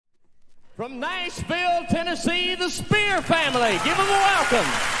From Nashville, Tennessee, the Speer family. Give them a welcome.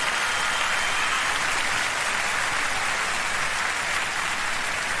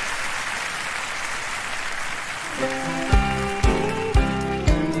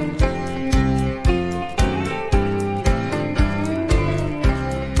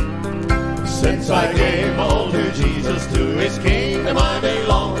 Since I gave all to Jesus, to his kingdom I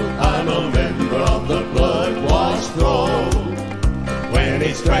belong. I'm a member of the blood-washed throne. When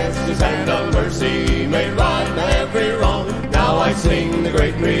he stretched his hand of mercy, made right every wrong. Now I sing the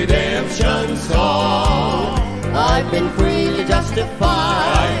great redemption song. I've been freely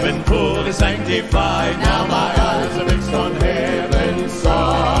justified. I've been fully sanctified. Now my eyes are fixed on heaven's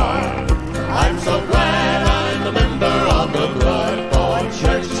star. I'm so glad I'm a member of the blood-bought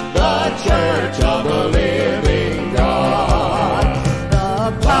church, the church of the living God.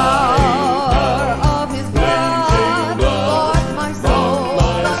 The power of his blood bought my soul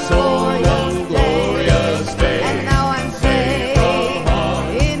on glorious day. And now I'm safe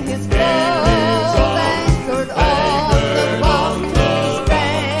in his blood, anchored on the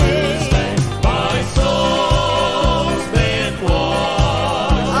rocky strand. My soul's been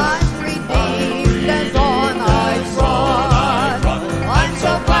washed. I'm redeemed as on I've trod. I'm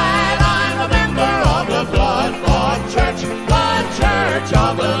so glad I'm a member of the blood-bought church, the church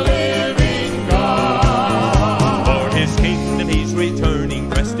of the living God. For his kingdom he's returning,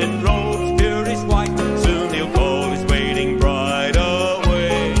 dressed in robes pure as white. Soon he'll call his waiting bride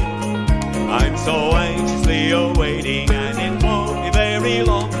away. I'm so anxiously awaiting, and it won't be very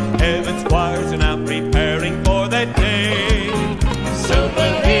long. Heaven's choirs are now preparing for that day. Soon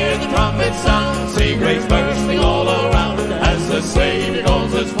we'll hear the trumpet sound, see grace bursting all around, as the Savior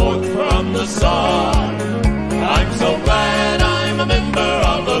calls us forth from the sun. I'm so glad I'm a member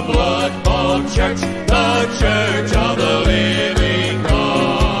of the blood-bought church, the church of the living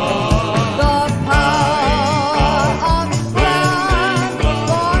God. The power of his blood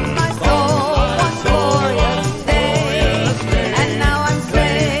bought my soul one glorious day. And now I'm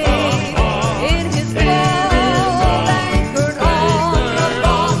safe in his blood, anchored on the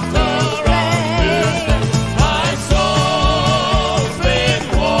rocky strand. My soul's been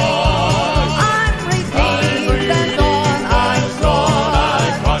washed. I'm redeemed as on I've trod.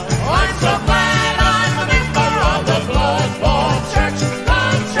 I'm so glad I'm a member of the blood-bought church, the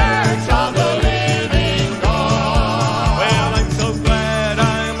church of the living God. Well, I'm so glad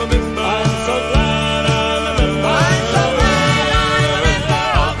I'm a member. I'm so glad I'm a member. I'm so glad I'm a member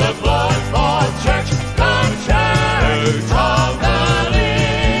of the blood-bought church, the church of the living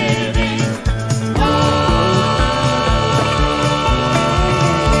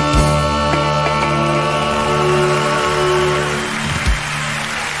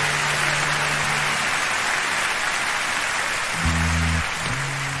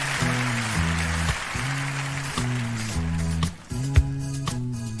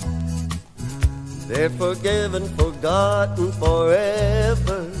They're forgiven, forgotten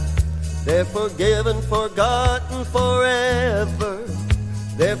forever. They're forgiven, forgotten forever.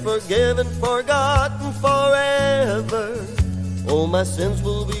 They're forgiven, forgotten forever. Oh, my sins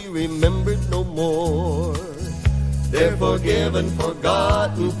will be remembered no more. They're forgiven,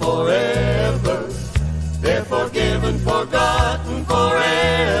 forgotten forever. They're forgiven, forgotten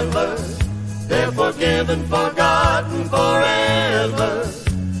forever. They're forgiven, forgotten forever.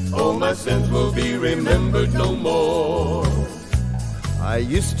 Oh, my sins will be remembered no more. I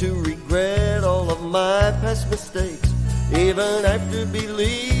used to regret all of my past mistakes. Even after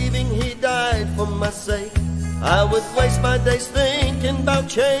believing he died for my sake, I would waste my days thinking about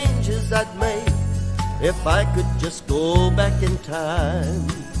changes I'd made. If I could just go back in time.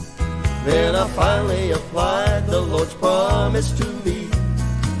 Then I finally applied the Lord's promise to me,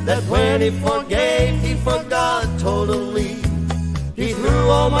 that when he forgave, he forgot totally. He threw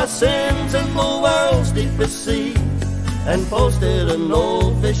all my sins in the world's deepest sea and posted an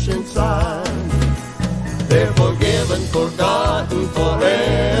old fishing sign. They're forgiven, forgotten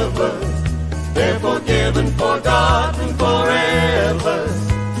forever. They're forgiven, forgotten forever.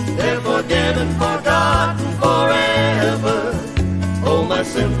 They're forgiven, forgotten forever. Oh, my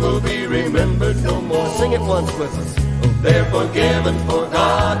sins will be remembered no more. Sing it once with us. Oh, they're forgiven,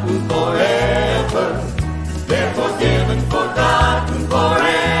 forgotten forever. They're forgiven, forgotten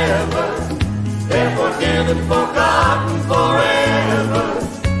forever. They're forgiven, forgotten forever.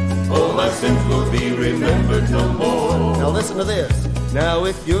 Oh, my sins will be remembered no more. Now listen to this. Now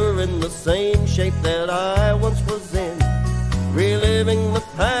if you're in the same shape that I once was in, reliving the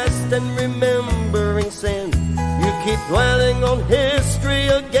past and remembering sin, you keep dwelling on history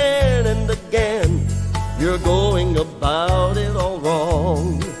again and again, you're going about it all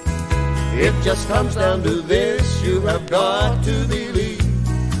wrong. It just comes down to this, you have got to believe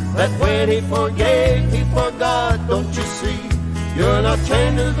that when he forgave, he forgot, don't you see? You're not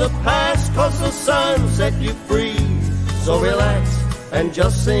chained to the past, 'cause the Son set you free. So relax and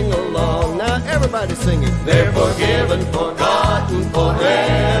just sing along. Now everybody sing it. They're forgiven, forgotten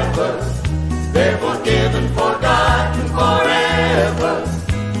forever. They're forgiven, forgotten forever.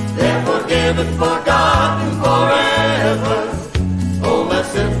 They're forgiven, forgotten forever. Oh, my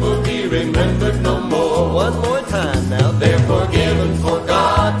sins will be remembered no more. One more time now. They're forgiven,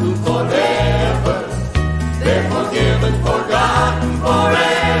 forgotten forever. They're forgiven, forgotten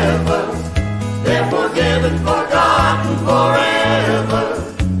forever. They're forgiven, forgotten forever.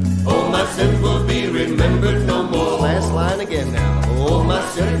 Oh, my sins will be remembered no more. Last line again now. Oh, my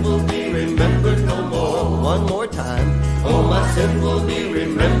sins will be remembered no more. One more time. Oh, my sins will be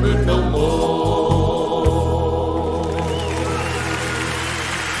remembered no more.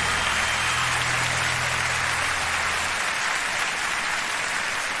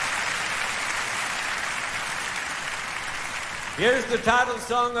 Here's the title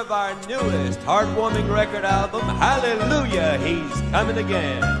song of our newest heartwarming record album, Hallelujah, He's Coming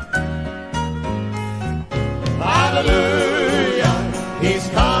Again. Hallelujah, He's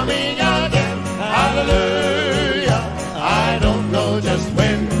coming again. Hallelujah, I don't know just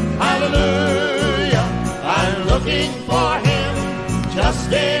when. Hallelujah, I'm looking for Him.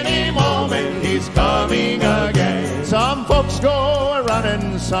 Just any moment He's coming again. Some folks go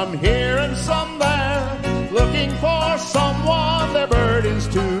running, some here and some there, looking for someone their burdens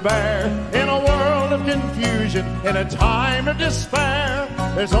to bear. In a world of confusion, in a time of despair,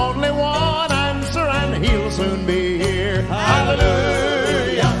 there's only one answer and He'll soon be here.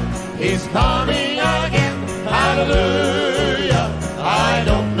 Hallelujah, He's coming again. Hallelujah, I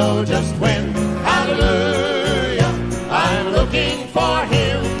don't know just when. Hallelujah, I'm looking for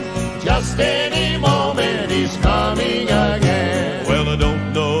Him. Just any moment He's coming again. Well, I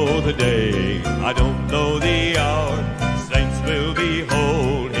don't know the day, I don't know the hour. Saints will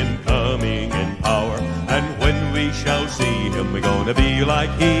behold Him coming in power. And when we shall see Him, we're gonna be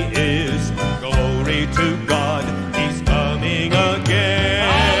like He is. Glory to God, He's coming again.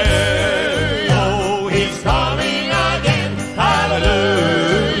 Hallelujah, oh, He's coming again.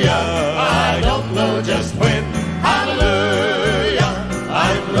 Hallelujah, I don't know just when. Hallelujah,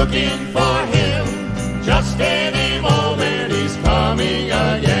 I'm looking for Him. Just any moment He's coming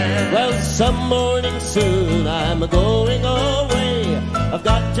again. Well, some morning soon I'm going away. I've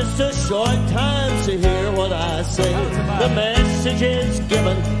got just a short time to hear what I say. The message is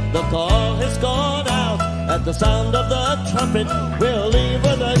given, the call has gone out. At the sound of the trumpet, we'll leave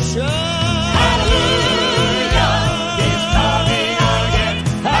with a shout. Hallelujah, He's coming again.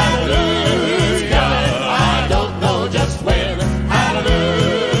 Hallelujah, I don't know just when.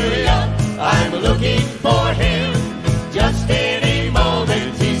 Hallelujah, I'm looking for Him. Just any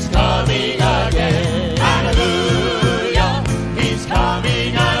moment He's coming again. Hallelujah, He's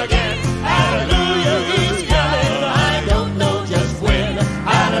coming again. Hallelujah, He's coming. I don't know just when.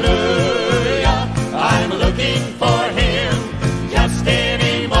 Hallelujah, I'm looking for Him. Just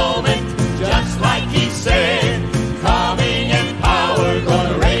any moment, just like He said. Coming in power,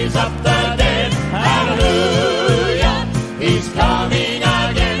 gonna raise up the dead. Hallelujah, He's coming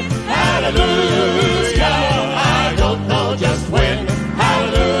again. Hallelujah, I don't know just when.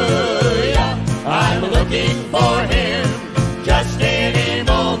 Hallelujah, I'm looking for Him. Just any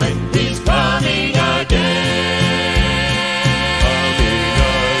moment He's coming again.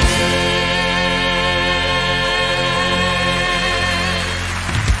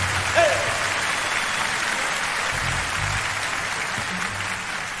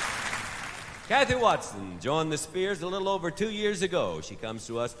 Kathy Watson joined the Speers a little over 2 years ago. She comes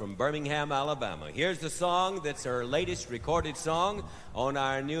to us from Birmingham, Alabama. Here's the song that's her latest recorded song on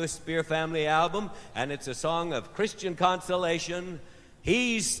our newest Speer family album, and it's a song of Christian consolation.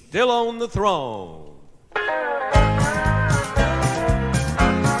 He's still on the throne.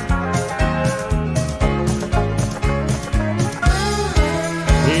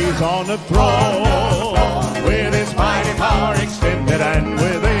 He's on the throne with His mighty power extended, and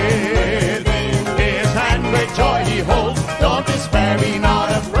within His hand great joy He holds. Don't despair, be not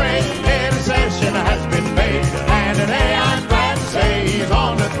afraid. Intercession has been made, and today I'm glad to say He's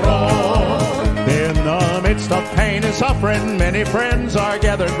on the throne. In the midst of pain and suffering, many friends are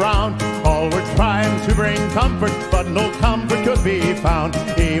gathered round. All were trying to bring comfort, but no comfort could be found.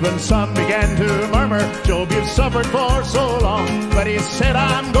 Even some began to murmur, Job, you've suffered for so long. But he said,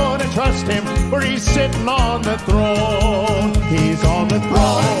 I'm going to trust Him, for He's sitting on the throne. He's on the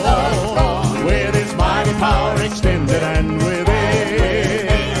throne with His mighty power extended, and within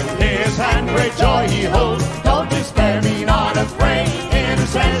His hand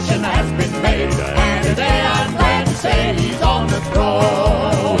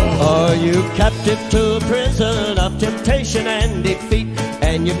captive to a prison of temptation and defeat,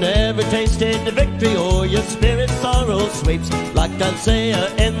 and you've never tasted the victory, or your spirit's sorrow sweeps like Isaiah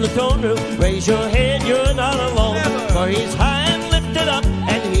in the throne room. Raise your head, you're not alone, for he's high and lifted up,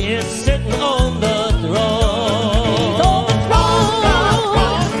 and he is sitting on the throne. He's on the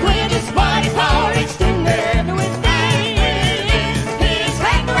throne, with his mighty power extended within. His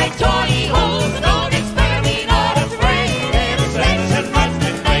hand great joy he holds, and don't despair, be not afraid. Intercession has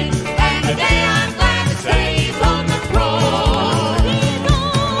been made, and today I'm glad to say he's on the throne. He's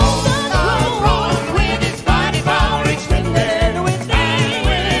on the throne, with his mighty power extended within.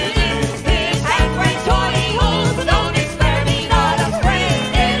 His hand great joy he holds, and don't despair, be not afraid.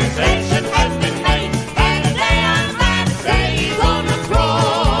 Intercession has been made, and today I'm glad to say he's on the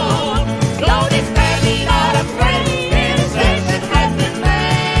throne. Don't despair, be not afraid. Intercession has been made.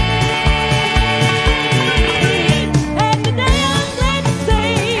 And today I'm glad to say.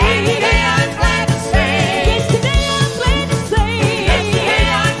 And today I'm glad to say. Yes, today I'm glad to say. Yes, today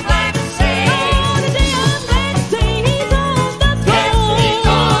I'm glad to say. Oh, today I'm glad to say he's on the throne. Yes, he's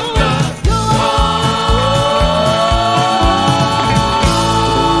on the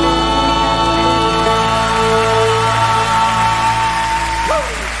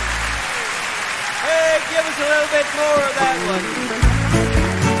Hey, give us a little bit more of that one.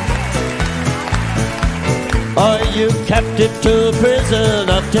 Are you captive to a prison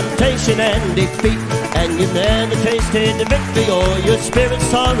of temptation and defeat, and you've never tasted the victory, or your spirit's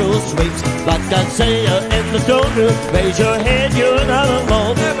sorrow sweeps like Isaiah in the throne room? Raise your head, you're not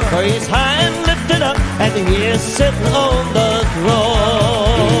alone, for he's high and lifted up, and he is sitting on the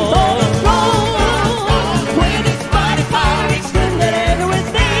throne. He's on the throne, with his mighty power extended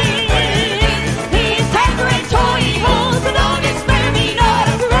within. His hand great joy he holds, and on his spare me not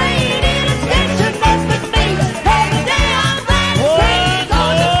afraid. Intercession has been made, and today I'm glad to say he's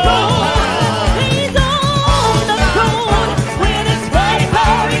on the throne. He's on the throne, with his mighty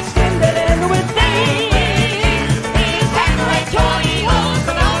power extended within. His hand great joy he holds,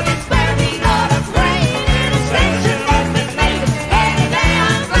 and on his spare me not afraid. Intercession has been made, and today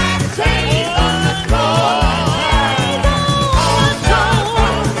I'm glad to say he's on the throne. He's on the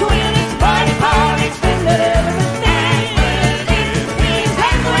throne, with his mighty power extended within. His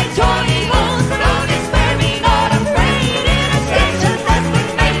hand great joy he holds, and on his spare me not afraid. Intercession has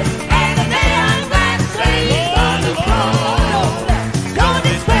been made, and today I'm glad to say he's on the throne. Don't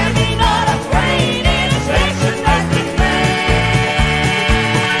despair, be not afraid. Intercession has been made,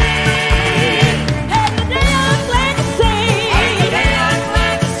 and today I'm glad to say. And today I'm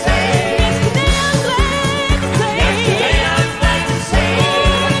glad to say. Yes, today I'm glad to say. Yes, today I'm glad to say.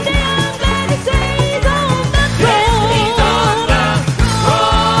 Oh, today I'm glad to say he's on the throne. Yes, he's on the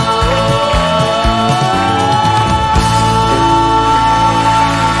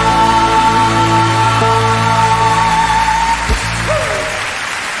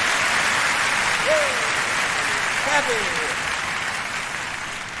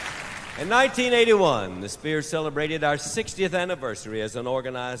In 1981, the Speers celebrated our 60th anniversary as an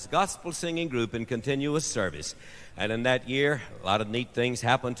organized gospel singing group in continuous service. And in that year, a lot of neat things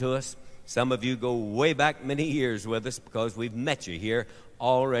happened to us. Some of you go way back many years with us because we've met you here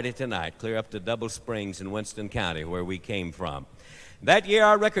already tonight, clear up to Double Springs in Winston County, where we came from. That year,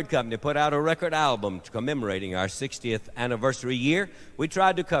 our record company put out a record album commemorating our 60th anniversary year. We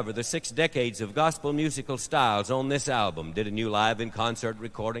tried to cover the 6 decades of gospel musical styles on this album, did a new live in concert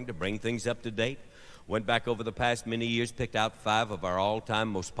recording to bring things up to date, went back over the past many years, picked out 5 of our all-time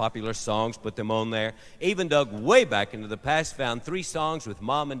most popular songs, put them on there, even dug way back into the past, found 3 songs with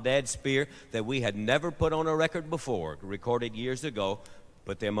Mom and Dad Speer that we had never put on a record before, recorded years ago,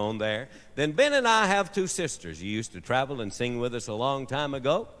 put them on there. Then Ben and I have 2 sisters. You used to travel and sing with us a long time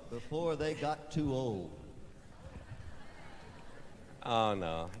ago. Before they got too old. Oh,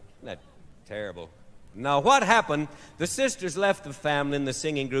 no. Isn't that terrible? Now, what happened, the sisters left the family in the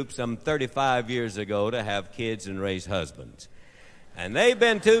singing group some 35 years ago to have kids and raise husbands. And they've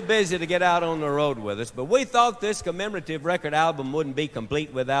been too busy to get out on the road with us, but we thought this commemorative record album wouldn't be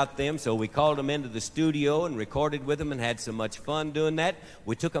complete without them, so we called them into the studio and recorded with them and had so much fun doing that.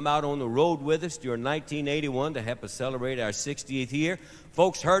 We took them out on the road with us during 1981 to help us celebrate our 60th year.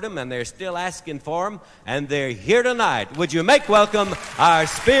 Folks heard them, and they're still asking for them, and they're here tonight. Would you make welcome our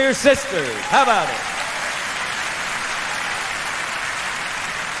Spear sisters? How about it?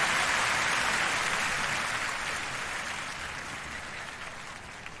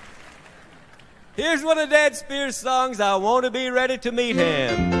 Here's one of Dad Spears' songs, I Want to Be Ready to Meet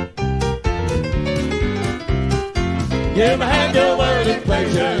Him. Give my hand your worldly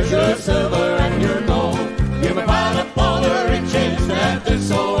pleasures, your silver and your gold. Give my pile up all the riches that this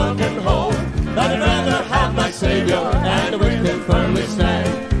old world can hold. that I'd rather have my Savior and with him firmly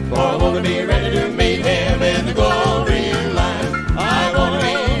stand. For I want to be ready to meet him in the glory land. I want to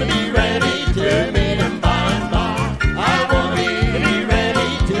be ready to meet him by and by. I want to be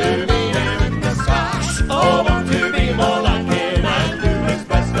ready to meet him in the sky. Oh, I want to be more like him and do his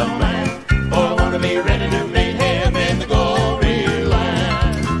best command. For I want to be ready to meet him in the glory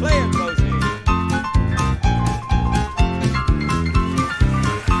land. Play it, Rosie.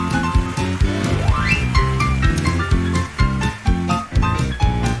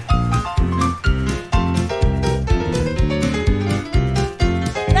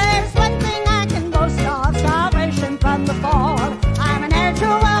 There's one thing I can boast of, salvation from the fall. I'm an heir to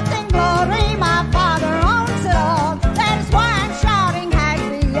wealth and glory, my Father owns it all. That is why I'm shouting,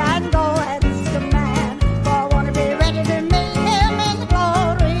 happy and go at his command. For I want to be ready to meet him in the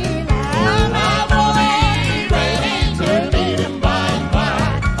glory land. I want to be ready to meet him by and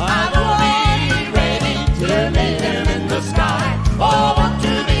by. I want to be ready to meet him in the sky. Oh, I want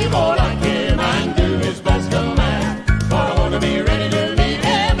to be more like him and do his best command. For I want to be ready to meet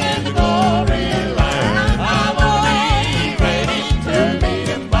him in the glory land. I want to be ready to meet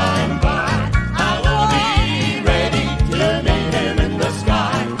him by and by. I want to be ready to meet him in the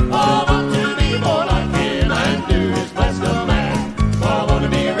sky. Oh, I want to be more like him and do his best command. For I want to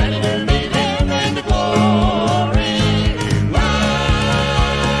be ready to meet him in the glory land.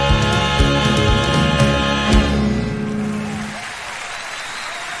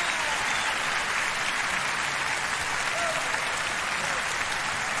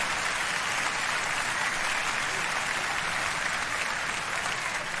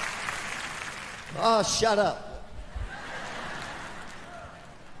 Oh, shut up.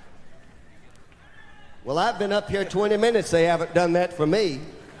 Well, I've been up here 20 minutes. They haven't done that for me.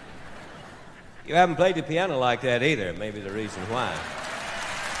 You haven't played the piano like that either. Maybe the reason why.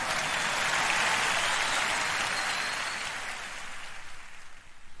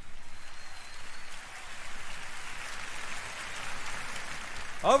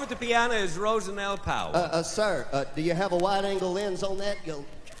 Over at the piano is Rosanelle Powell. Sir, do you have a wide-angle lens on that?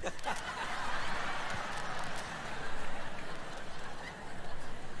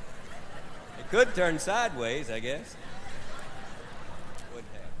 It could turn sideways, I guess. Would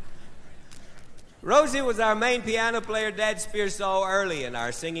have. Rosie was our main piano player Dad Speers saw early in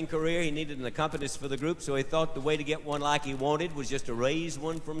our singing career. He needed an accompanist for the group, so he thought the way to get one like he wanted was just to raise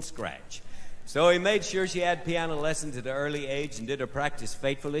one from scratch. So he made sure she had piano lessons at an early age and did her practice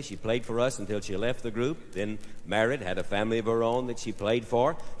faithfully. She played for us until she left the group, then married, had a family of her own that she played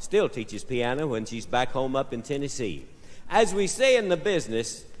for, still teaches piano when she's back home up in Tennessee. As we say in the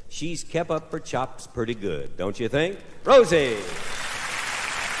business, she's kept up her chops pretty good, don't you think? Rosie!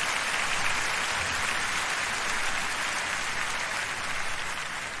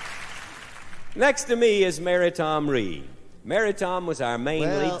 Next to me is Mary Tom Reed. Mary Tom was our main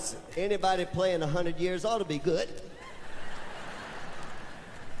lead. Well, anybody playing 100 years ought to be good.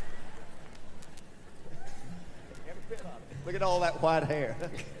 Look at all that white hair.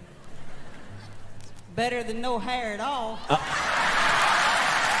 Better than no hair at all.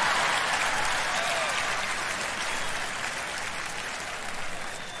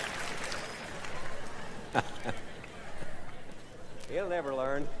 He'll never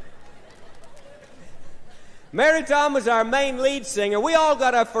learn. Mary Tom was our main lead singer. We all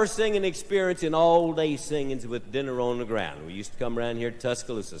got our first singing experience in all-day singings with Dinner on the Ground. We used to come around here to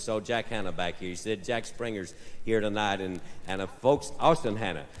Tuscaloosa. Saw Jack Hanna back here. He said Jack Springer's here tonight, and folks, Austin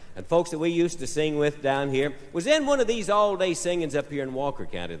Hanna, and folks that we used to sing with down here. Was in one of these all-day singings up here in Walker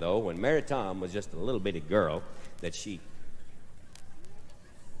County, though, when Mary Tom was just a little bitty girl that she...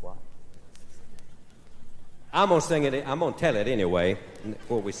 What? I'm going to sing it. I'm going to tell it anyway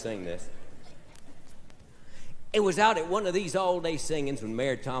before we sing this. It was out at one of these all-day singings when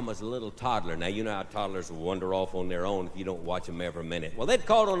Mary Tom was a little toddler. Now, you know how toddlers will wander off on their own if you don't watch them every minute. Well, they'd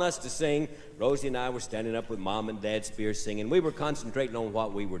called on us to sing. Rosie and I were standing up with Mom and Dad Speers singing. We were concentrating on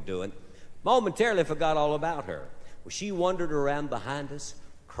what we were doing. Momentarily forgot all about her. Well, she wandered around behind us,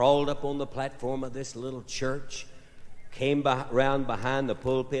 crawled up on the platform of this little church, came around behind the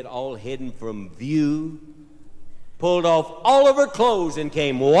pulpit all hidden from view, pulled off all of her clothes and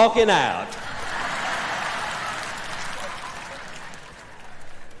came walking out.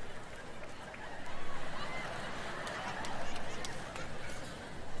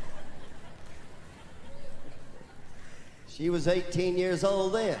 She was 18 years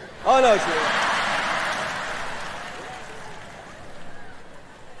old then. Oh, no, she wasn't.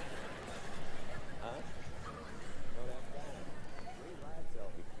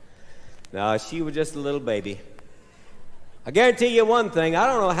 No, she was just a little baby. I guarantee you one thing.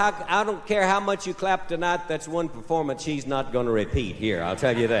 I don't care how much you clap tonight. That's one performance she's not going to repeat here. I'll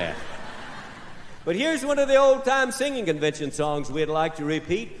tell you that. But here's one of the old-time singing convention songs we'd like to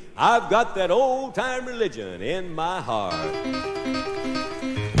repeat. I've got that old-time religion in my heart.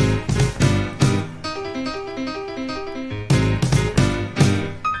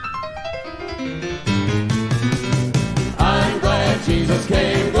 I'm glad Jesus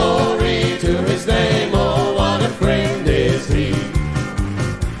came, glory to his name. Oh, what a friend is he.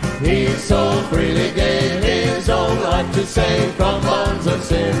 He so freely gave his own life to save, from bonds of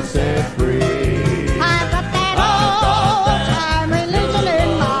sin set free. I've got that old-time religion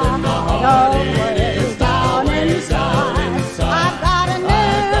in my heart. Always down inside. I've got a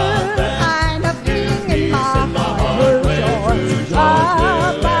new kind of feeling in my heart. Where joy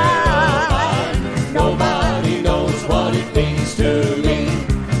abides. Nobody knows what it means to me.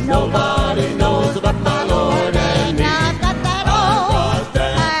 Nobody knows about my Lord and me. I've got that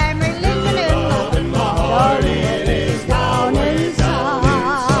old-time religion in my heart. It is down inside.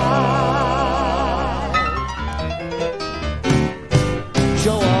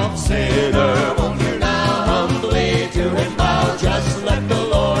 Show off, sinner, won't you now humbly to him bow? Just let the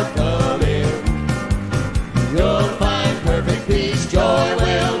Lord come in. You'll find perfect peace, joy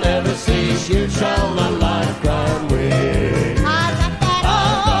will never cease. You shall not lifetime win. I've got that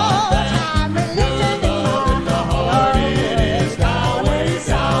old-time religion in my heart. It is down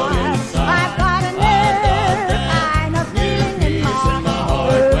inside. I've got a new kind of feeling in my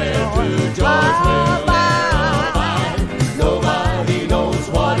heart. Where true joys will abide. Nobody knows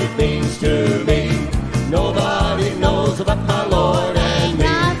what it means to me. Nobody knows about my Lord and me.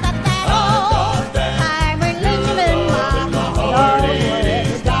 I've got that old-time religion in my heart. It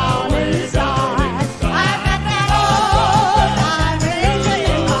is down inside. I've got that old-time religion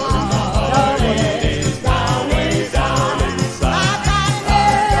in my heart. It is down inside. I've got a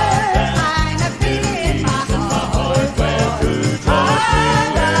new kind of feeling in my heart. Where true joys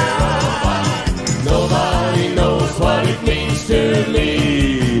will abide. Nobody knows what it means to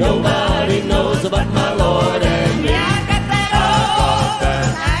me. Nobody knows about my Lord and me. I've got that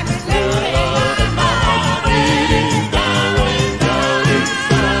old-time religion in my heart. It is down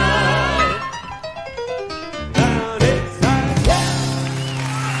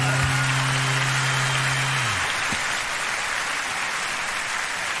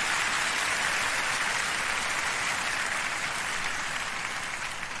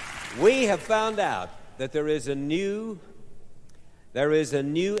We have found out that there is a new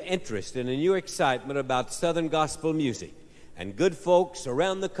interest and a new excitement about Southern gospel music, and good folks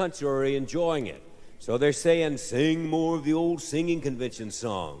around the country are enjoying it. So they're saying, sing more of the old singing convention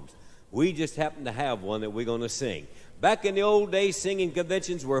songs. We just happen to have one that we're going to sing. Back in the old days, singing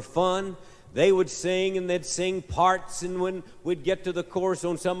conventions were fun. They would sing, and they'd sing parts, and when we'd get to the chorus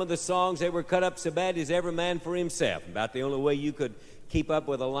on some of the songs, they were cut up so bad as every man for himself. About the only way you could keep up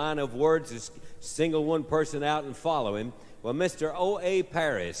with a line of words is single one person out and follow him. Well, Mr. O.A.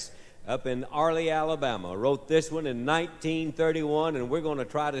 Paris up in Arley, Alabama, wrote this one in 1931, and we're going to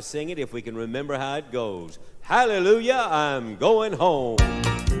try to sing it if we can remember how it goes. Hallelujah, I'm going home.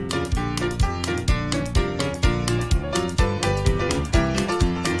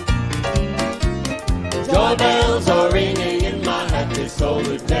 Joy bells are ringing in my happy soul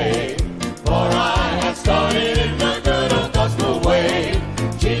today, for I have started in the good old gospel way.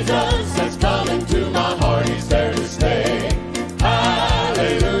 Jesus has come into my heart, he's there to stay.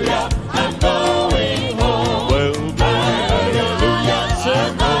 Hallelujah, I'm going home. Well, hallelujah,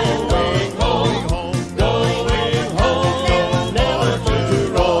 I'm going home. Going home, never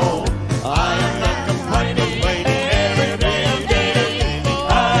to roam. I am not complaining every day.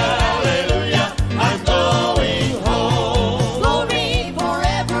 Hallelujah, I'm going home. Glory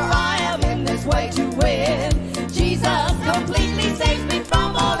forever, I am in this way to win. Jesus completely saves me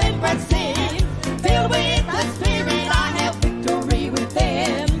from all inbred sin. Filled with the Spirit, I have victory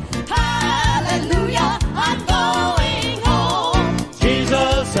within. Hallelujah, I'm going home.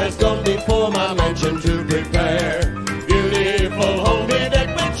 Jesus has gone before my mansion to prepare beautiful home, be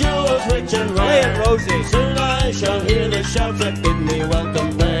decked with jewels rich and rare. Hey, Rosie. Soon I shall hear the shouts that bid me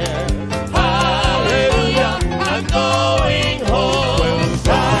welcome there. Hallelujah, I'm going home.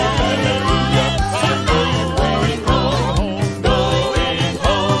 Hallelujah, I'm going home. Going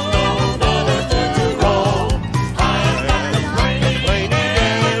home, no, never to roam. I'm not complaining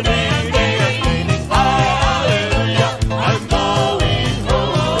every day. Hallelujah, I'm going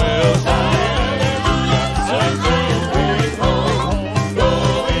home. Hallelujah, I'm going home.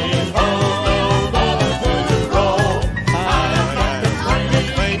 Going home, no bother to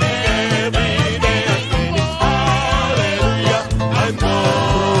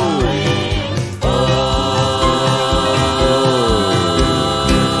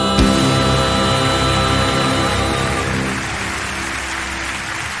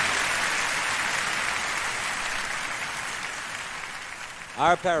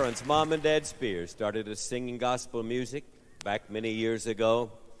Our parents, Mom and Dad Speers, started us singing gospel music back many years ago,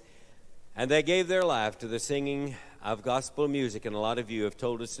 and they gave their life to the singing of gospel music, and a lot of you have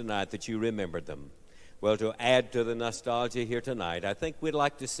told us tonight that you remembered them. Well, to add to the nostalgia here tonight, I think we'd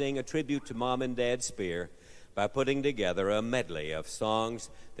like to sing a tribute to Mom and Dad Speer by putting together a medley of songs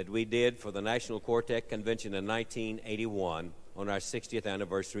that we did for the National Quartet Convention in 1981 on our 60th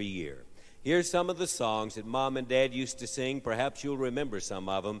anniversary year. Here's some of the songs that Mom and Dad used to sing. Perhaps you'll remember some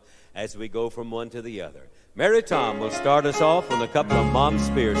of them as we go from one to the other. Mary Tom will start us off with a couple of Mom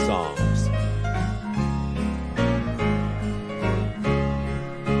Speer songs.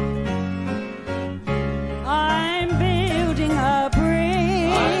 I'm building a bridge.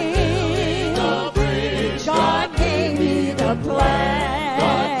 I'm building a bridge. God gave me the plan.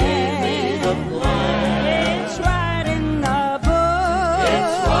 God gave me the plan. It's right in the book.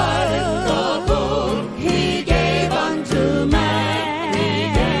 It's right in the book. He gave unto man.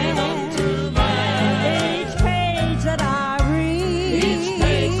 He gave unto man. Each page that I read. Each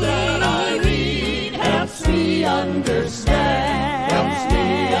page that I read helps me understand. helps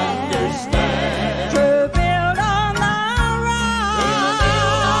me understand. To build on the rock.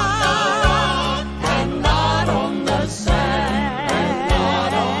 And not on the sand. And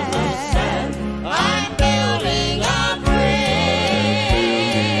not on the sand. I'm building a bridge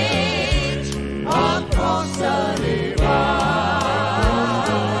across the divide.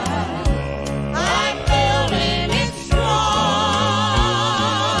 I'm building it strong.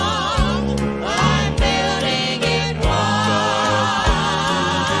 I'm building it wide.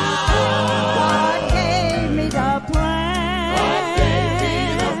 God gave me the plan. God gave me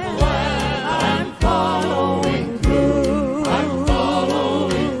the plan. I'm following through. I'm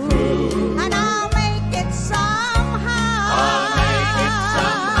following through. And I'll make it somehow. I'll make it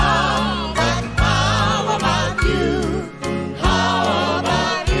somehow. But how about you? How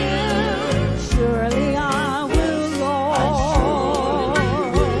about you? Surely I will, Lord.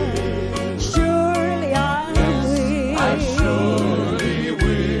 Surely I will. I surely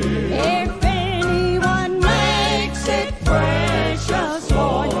will. If anyone makes it precious,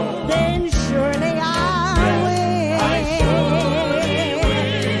 Lord, then surely I will. I surely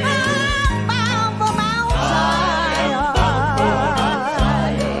will. I'm bound for Mount Zion,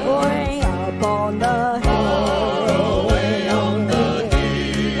 way up on the hill. Way on the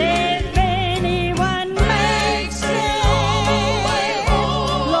If anyone makes it,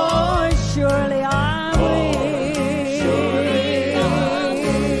 Lord, surely I will.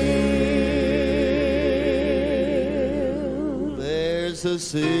 There's a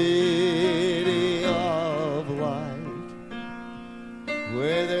city of light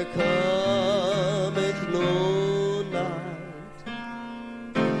where there cometh no night,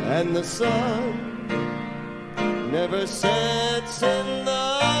 and the sun never sets in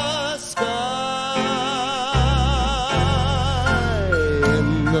the sky.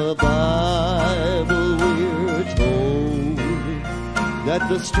 In the Bible we're told that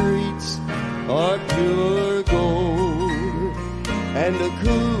the streets are pure gold, and a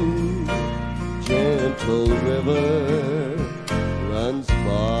cool, gentle river runs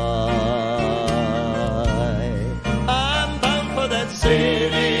by. I'm bound for that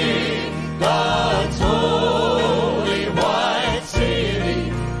city, God's holy white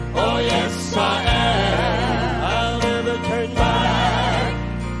city. Oh yes, I am. I'll never turn back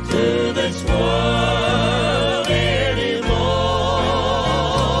to this world anymore.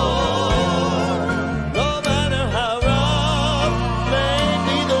 No matter how rough may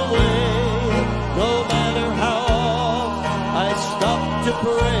be the way, no matter how oft I stop to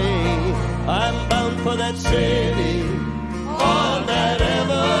pray, I'm bound for that city on that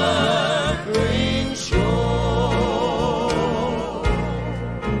evergreen shore.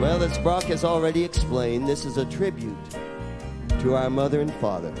 Well, as Brock has already explained, this is a tribute to our mother and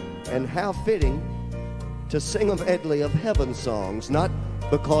father, and how fitting to sing a medley of heaven songs, not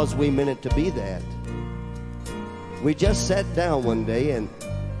because we meant it to be that. We just sat down one day and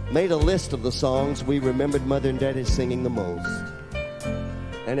made a list of the songs we remembered Mother and Daddy singing the most.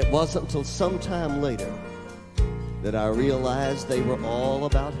 And it wasn't until some time later that I realized they were all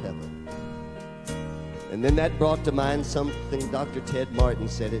about heaven. And then that brought to mind something Dr. Ted Martin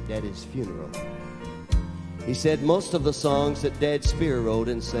said at Daddy's funeral. He said most of the songs that Dad Speer wrote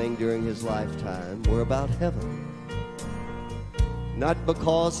and sang during his lifetime were about heaven. Not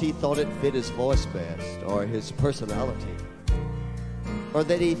because he thought it fit his voice best or his personality, or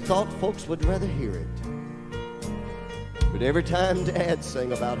that he thought folks would rather hear it. But every time Dad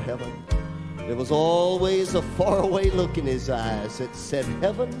sang about heaven, there was always a faraway look in his eyes that said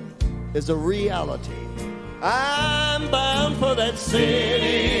heaven is a reality I'm bound for that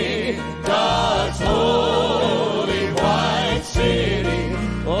city, God's holy white city.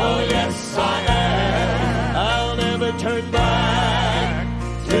 Oh yes, I am. I'll never turn back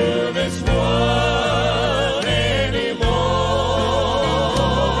to this world anymore.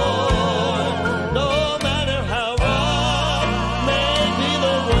 No matter how rough may be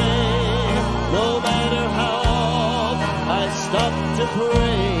the way, no matter how oft I stop to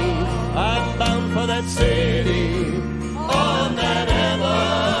pray, I'm bound for that city on that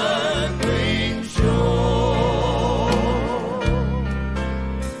evergreen shore.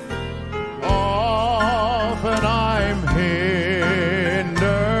 Often I'm hindered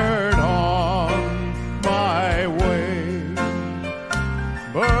on my way,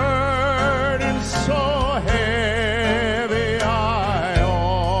 burden so heavy I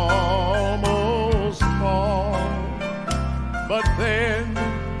almost fall. But then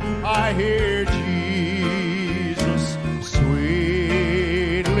I hear Jesus sweetly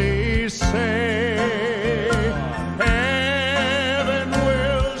say, heaven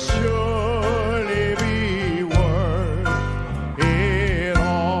will surely be worth it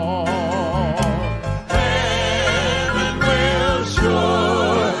all. Heaven will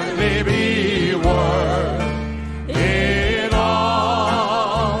surely be worth it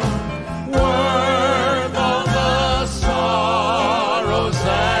all. Worth all the sorrows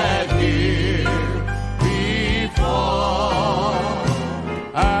that here befall.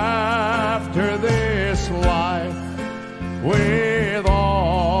 After this life, with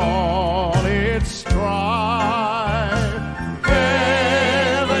all its strife,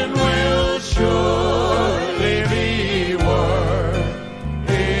 heaven will surely be worth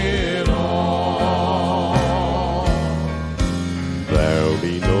it all. There'll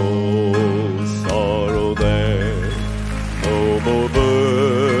be no sorrow there, no more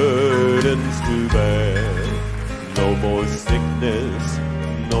burdens to bear, no more sickness,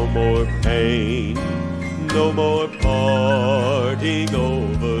 no more pain, no more parting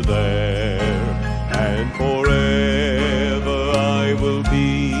over there. And forever I will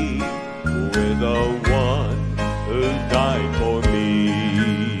be with the one who died for me.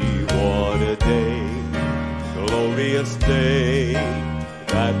 What a day, glorious day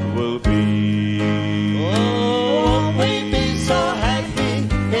that will be. Oh, we'd be so happy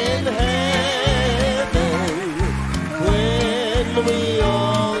in heaven when we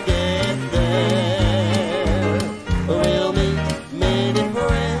all get there. We'll meet many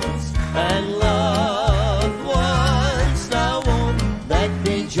friends and loved ones. Now won't that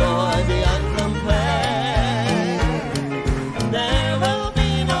be joy beyond compare? There will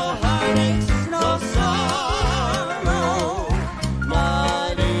be no heartaches, no sorrow,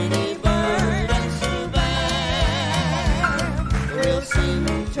 not any burdens to bear. We'll sing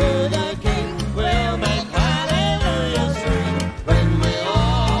to the King, we'll make hallelujah sing when we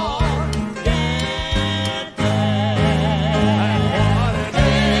all get there. What a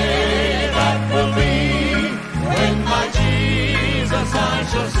day that will be when my Jesus I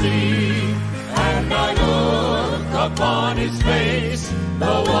shall see, and I look upon his face,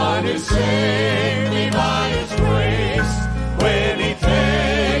 the one who saved me by his grace. When he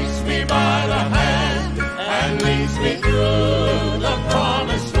takes me by the hand and leads me through the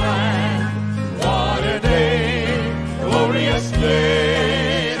promised land. What a day, glorious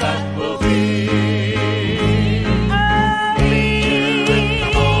day that will be. Meet you in the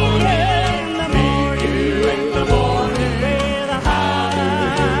morning, meet you in the morning.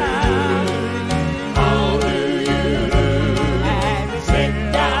 How do you do? Sit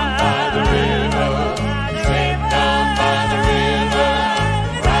down by the river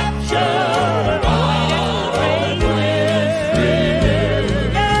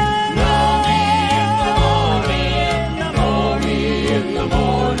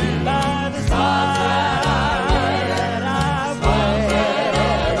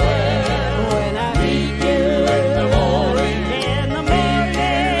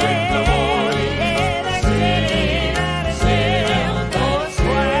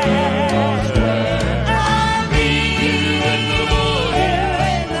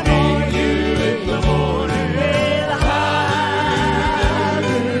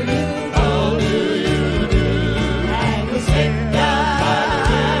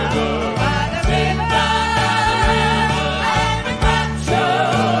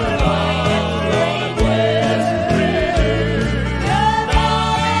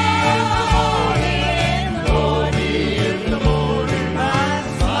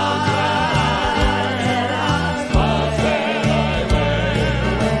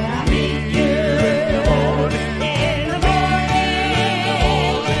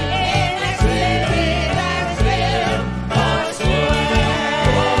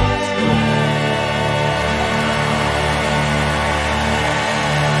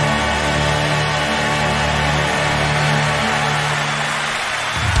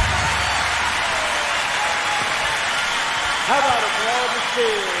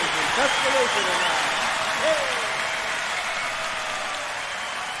Tuscaloosa tonight. Hey.